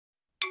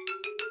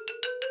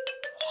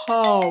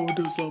How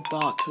does a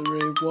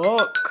battery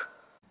work?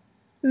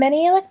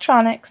 Many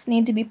electronics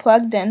need to be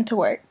plugged in to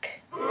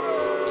work.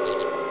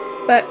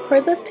 But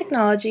cordless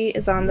technology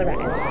is on the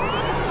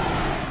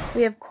rise.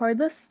 We have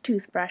cordless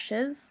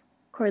toothbrushes,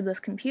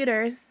 cordless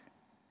computers,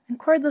 and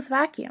cordless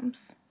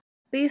vacuums.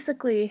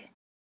 Basically,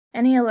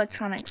 any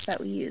electronics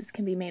that we use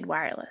can be made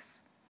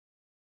wireless.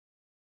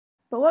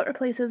 But what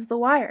replaces the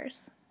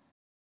wires?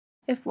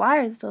 If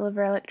wires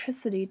deliver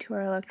electricity to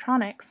our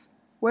electronics,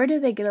 where do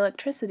they get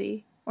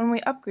electricity when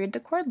we upgrade to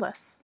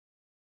cordless?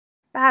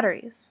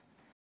 Batteries.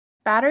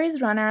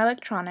 Batteries run our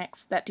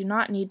electronics that do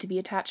not need to be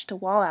attached to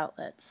wall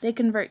outlets. They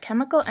convert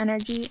chemical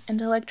energy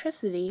into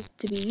electricity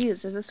to be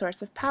used as a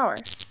source of power.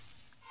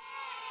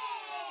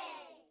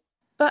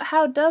 But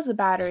how does a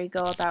battery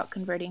go about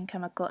converting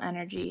chemical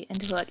energy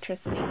into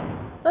electricity?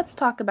 Let's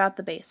talk about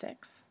the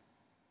basics.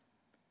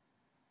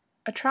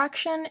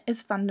 Attraction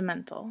is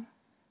fundamental.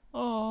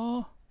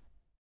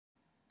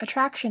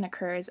 Attraction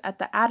occurs at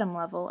the atom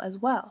level as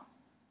well.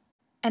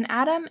 An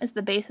atom is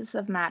the basis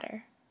of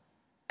matter.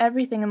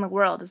 Everything in the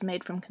world is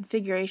made from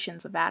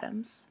configurations of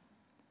atoms.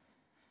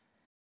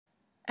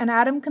 An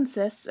atom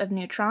consists of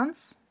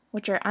neutrons,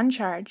 which are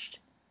uncharged,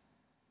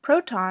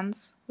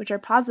 protons, which are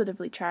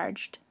positively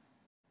charged,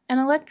 and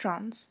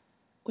electrons,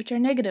 which are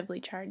negatively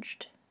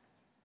charged.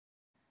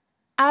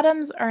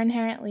 Atoms are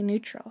inherently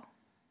neutral,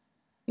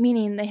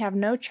 meaning they have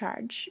no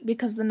charge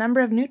because the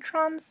number of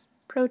neutrons,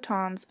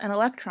 protons, and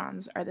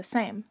electrons are the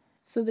same,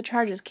 so the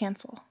charges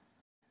cancel.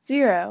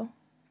 0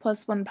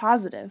 plus 1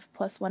 positive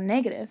plus 1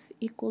 negative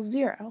equals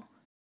 0.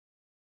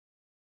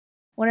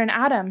 When an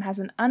atom has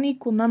an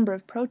unequal number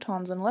of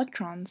protons and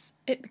electrons,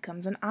 it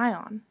becomes an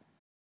ion.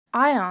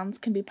 Ions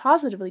can be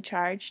positively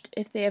charged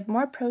if they have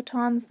more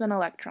protons than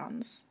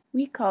electrons.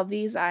 We call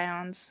these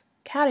ions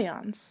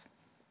cations.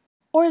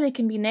 Or they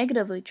can be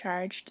negatively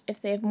charged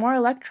if they have more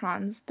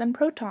electrons than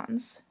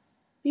protons.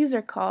 These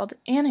are called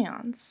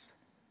anions.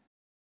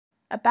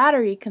 A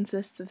battery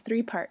consists of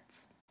 3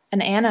 parts: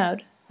 an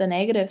anode, the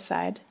negative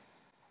side,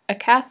 a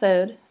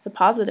cathode, the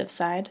positive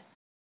side,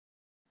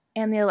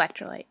 and the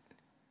electrolyte.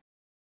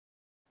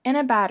 In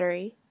a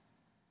battery,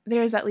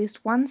 there is at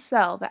least one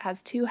cell that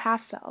has 2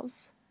 half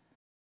cells.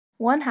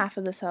 One half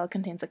of the cell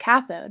contains a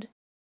cathode.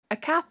 A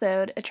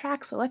cathode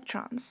attracts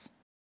electrons.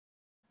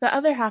 The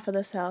other half of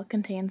the cell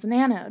contains an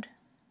anode.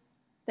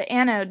 The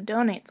anode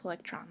donates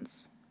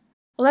electrons.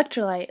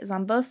 Electrolyte is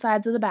on both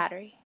sides of the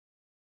battery.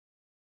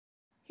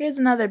 Here's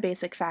another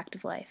basic fact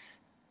of life.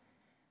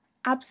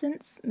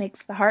 Absence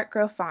makes the heart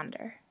grow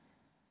fonder.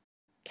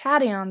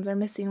 Cations are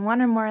missing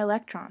 1 or more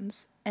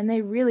electrons, and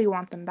they really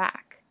want them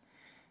back.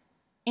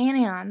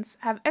 Anions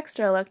have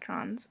extra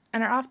electrons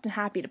and are often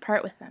happy to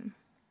part with them.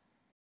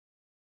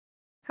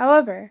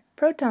 However,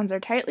 protons are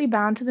tightly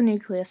bound to the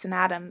nucleus in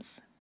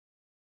atoms,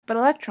 but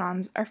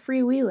electrons are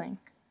freewheeling.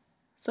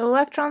 So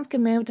electrons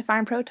can move to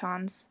find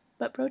protons,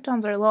 but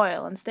protons are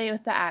loyal and stay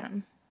with the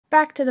atom.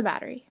 Back to the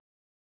battery.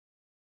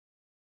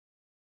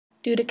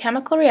 Due to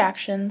chemical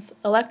reactions,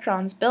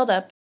 electrons build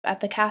up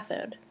at the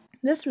cathode.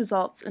 This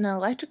results in an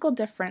electrical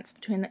difference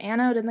between the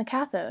anode and the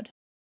cathode.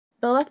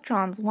 The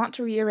electrons want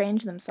to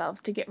rearrange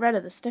themselves to get rid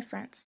of this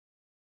difference.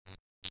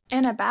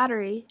 In a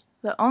battery,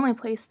 the only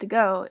place to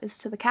go is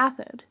to the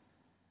cathode.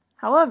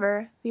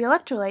 However, the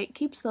electrolyte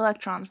keeps the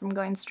electrons from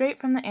going straight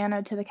from the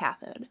anode to the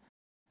cathode.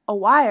 A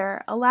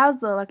wire allows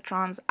the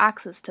electrons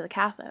access to the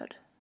cathode.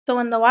 So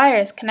when the wire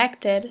is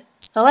connected,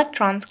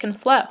 electrons can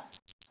flow.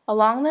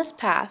 Along this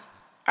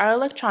path, our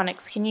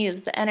electronics can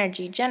use the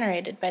energy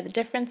generated by the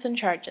difference in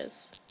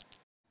charges.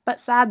 But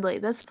sadly,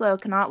 this flow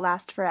cannot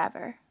last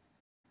forever.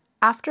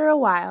 After a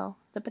while,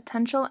 the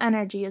potential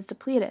energy is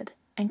depleted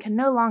and can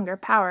no longer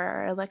power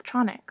our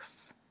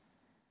electronics.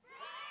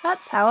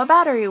 That's how a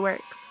battery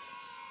works.